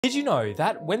Did you know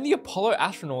that when the Apollo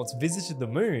astronauts visited the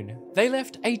moon, they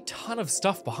left a ton of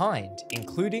stuff behind,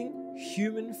 including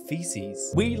human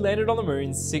feces? We landed on the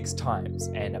moon 6 times,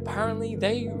 and apparently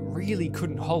they really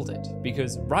couldn't hold it,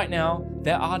 because right now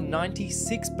there are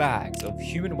 96 bags of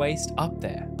human waste up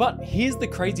there. But here's the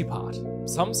crazy part.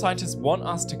 Some scientists want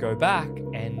us to go back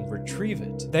and retrieve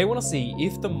it. They want to see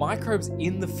if the microbes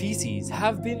in the feces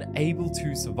have been able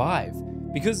to survive.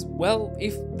 Because, well,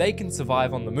 if they can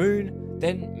survive on the moon,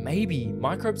 then maybe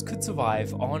microbes could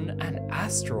survive on an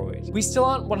asteroid. We still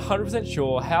aren't 100%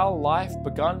 sure how life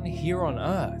began here on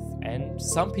Earth, and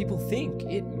some people think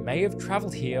it may have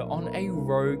traveled here on a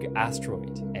rogue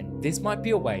asteroid, and this might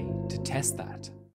be a way to test that.